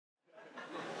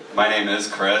My name is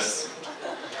Chris,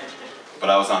 but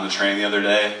I was on the train the other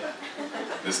day.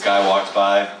 This guy walked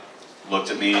by, looked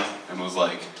at me, and was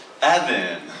like,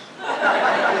 Evan.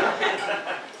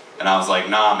 And I was like,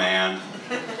 nah, man.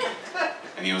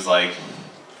 And he was like,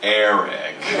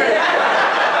 Eric.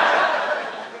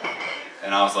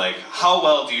 And I was like, how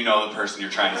well do you know the person you're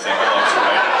trying to say hello to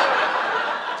right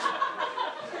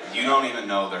now? You don't even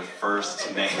know their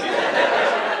first name.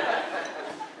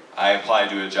 I applied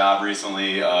to a job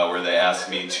recently where they asked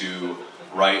me to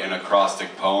write an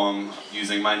acrostic poem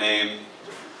using my name.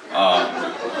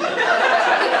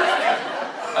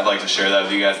 I'd like to share that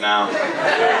with you guys now.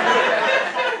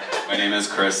 My name is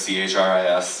Chris,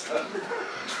 C-H-R-I-S.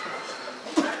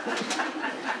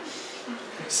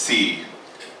 C.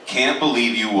 Can't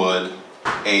believe you would.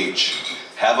 H.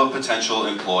 Have a potential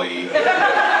employee.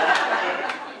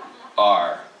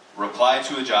 R. Reply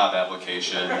to a job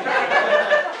application.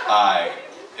 I.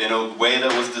 In a way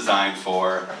that was designed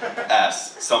for.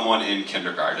 S. Someone in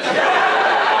kindergarten.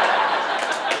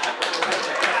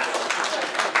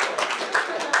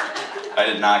 I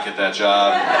did not get that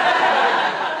job.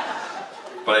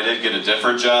 But I did get a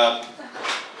different job.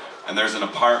 And there's an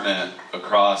apartment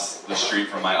across the street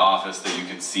from my office that you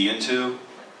can see into.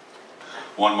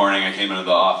 One morning I came into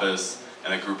the office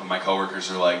and a group of my coworkers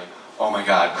were like, oh my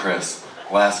God, Chris,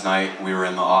 last night we were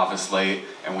in the office late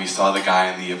and we saw the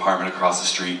guy in the apartment across the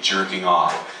street jerking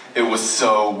off. It was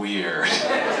so weird.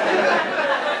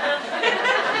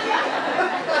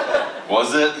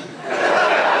 Was it?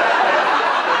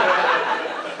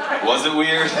 Was it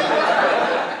weird?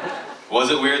 Was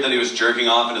it weird that he was jerking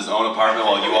off in his own apartment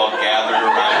while you all gathered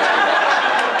around to watch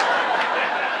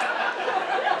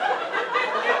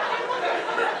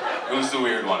it? Who's the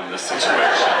weird one in this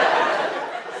situation?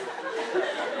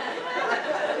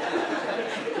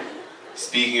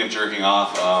 Speaking of jerking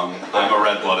off, I'm a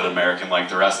red-blooded American like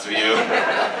the rest of you.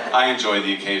 I enjoy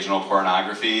the occasional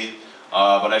pornography,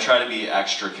 but I try to be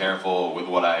extra careful with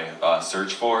what I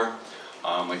search for.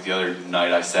 Like the other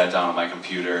night I sat down on my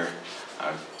computer,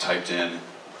 I typed in,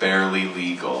 barely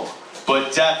legal,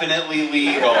 but definitely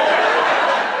legal.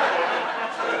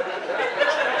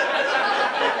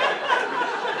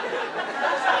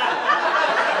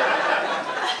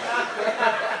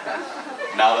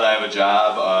 Now that I have a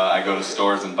job, I go to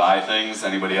stores and buy things.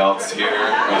 Anybody else here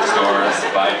go to stores,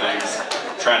 buy things?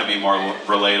 I'm trying to be more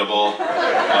relatable.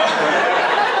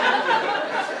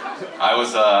 I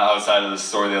was outside of the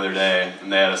store the other day,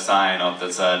 and they had a sign up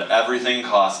that said, everything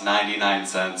costs 99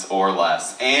 cents or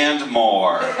less, and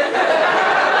more.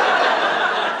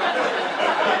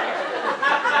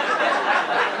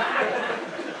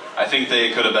 I think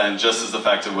they could have been just as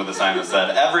effective with a sign that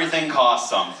said, everything costs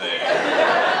something.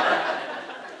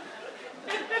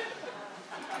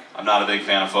 I'm not a big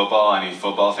fan of football. Any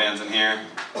football fans in here?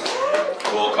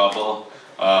 Cool couple.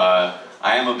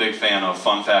 I am a big fan of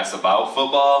fun facts about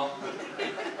football.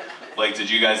 Like, did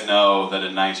you guys know that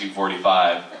in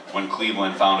 1945, when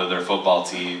Cleveland founded their football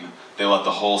team, they let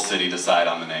the whole city decide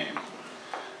on the name?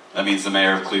 That means the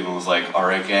mayor of Cleveland was like, all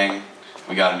right, gang,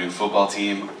 we got a new football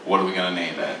team, what are we gonna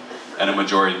name it? And a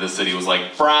majority of the city was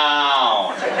like,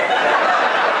 Brown!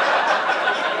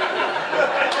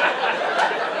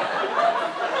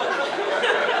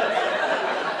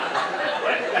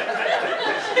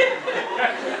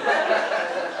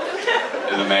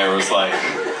 And the mayor was like,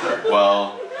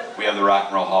 well, we have the Rock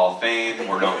and Roll Hall of Fame,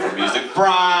 we're known for music,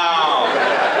 Brown!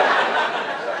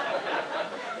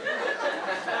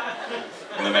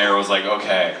 And the mayor was like,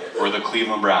 okay, we're the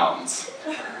Cleveland Browns.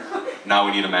 Now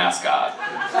we need a mascot.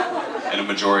 And a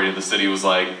majority of the city was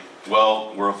like,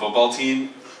 well, we're a football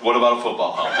team, what about a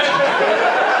football helmet?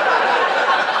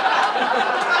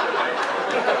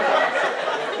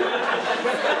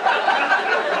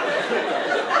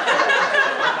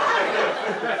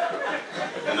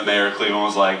 And the mayor of Cleveland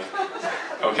was like,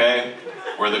 okay,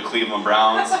 we're the Cleveland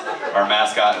Browns, our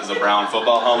mascot is a brown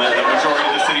football helmet. And the majority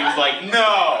of the city was like,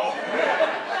 no!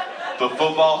 The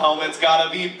football helmet's gotta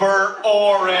be burnt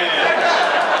orange!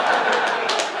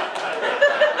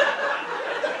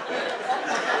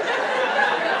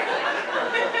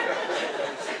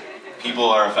 People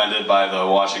are offended by the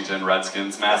Washington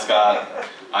Redskins mascot.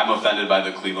 I'm offended by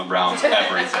the Cleveland Browns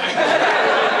everything.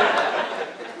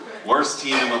 Worst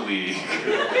team in the league.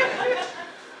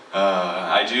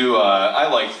 I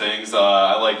like things.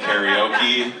 I like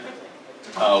karaoke.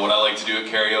 What I like to do at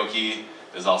karaoke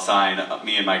is I'll sign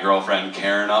me and my girlfriend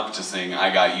Karen up to sing I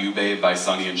Got You Babe by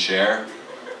Sonny and Cher.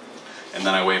 And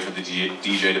then I wait for the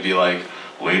DJ to be like,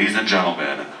 ladies and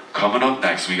gentlemen, coming up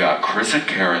next we got Chris and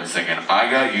Karen singing I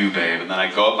Got You Babe. And then I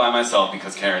go up by myself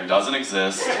because Karen doesn't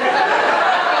exist.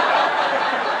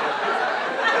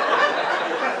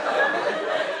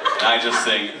 I just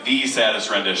sing the saddest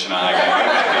rendition I got.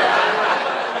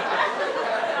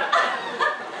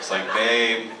 It's like,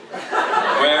 babe,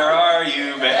 where are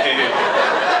you, babe?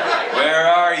 Where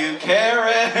are you,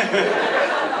 Karen?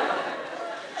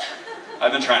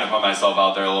 I've been trying to put myself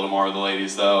out there a little more with the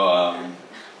ladies, though.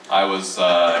 I was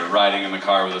riding in the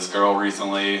car with this girl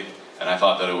recently, and I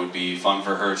thought that it would be fun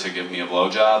for her to give me a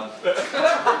blowjob.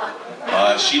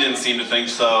 She didn't seem to think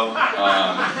so.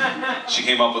 She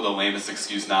came up with the lamest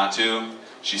excuse not to.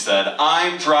 She said,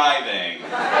 "I'm driving."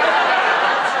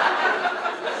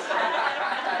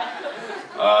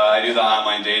 I do the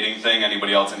online dating thing.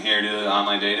 Anybody else in here do the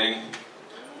online dating?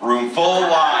 Room full of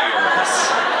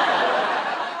liars.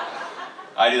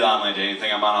 I do the online dating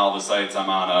thing. I'm on all the sites. I'm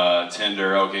on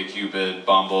Tinder, OkCupid,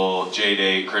 Bumble,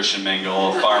 JDate, Christian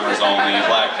Mingle, Farmers Only,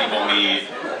 Black People Meet.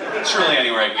 It's really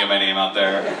anywhere I can get my name out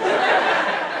there.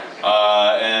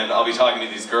 And I'll be talking to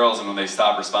these girls, and when they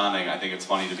stop responding, I think it's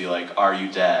funny to be like, "Are you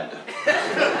dead?"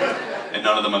 And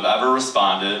none of them have ever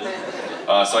responded.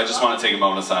 So I just want to take a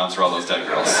moment of silence for all those dead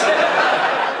girls.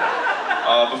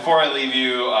 Before I leave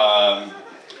you,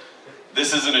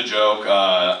 this isn't a joke.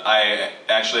 I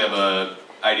actually have an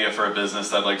idea for a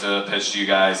business I'd like to pitch to you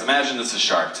guys. Imagine this is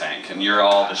Shark Tank, and you're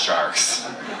all the sharks.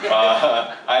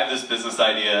 I have this business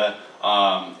idea.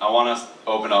 I want to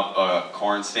open up a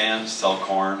corn stand, sell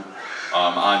corn,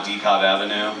 on DeKalb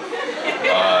Avenue.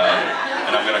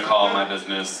 And I'm going to call my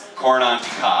business Corn on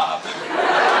DeKalb.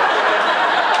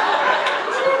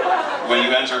 When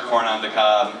you enter Corn on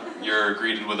DeKalb, you're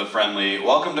greeted with a friendly,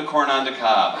 "Welcome to Corn on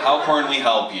DeKalb. How can we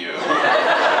help you?"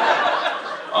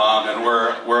 And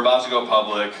we're about to go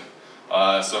public,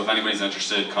 so if anybody's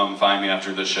interested, come find me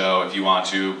after the show if you want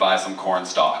to buy some corn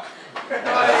stock. Thank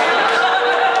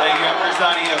you,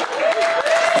 Donahue.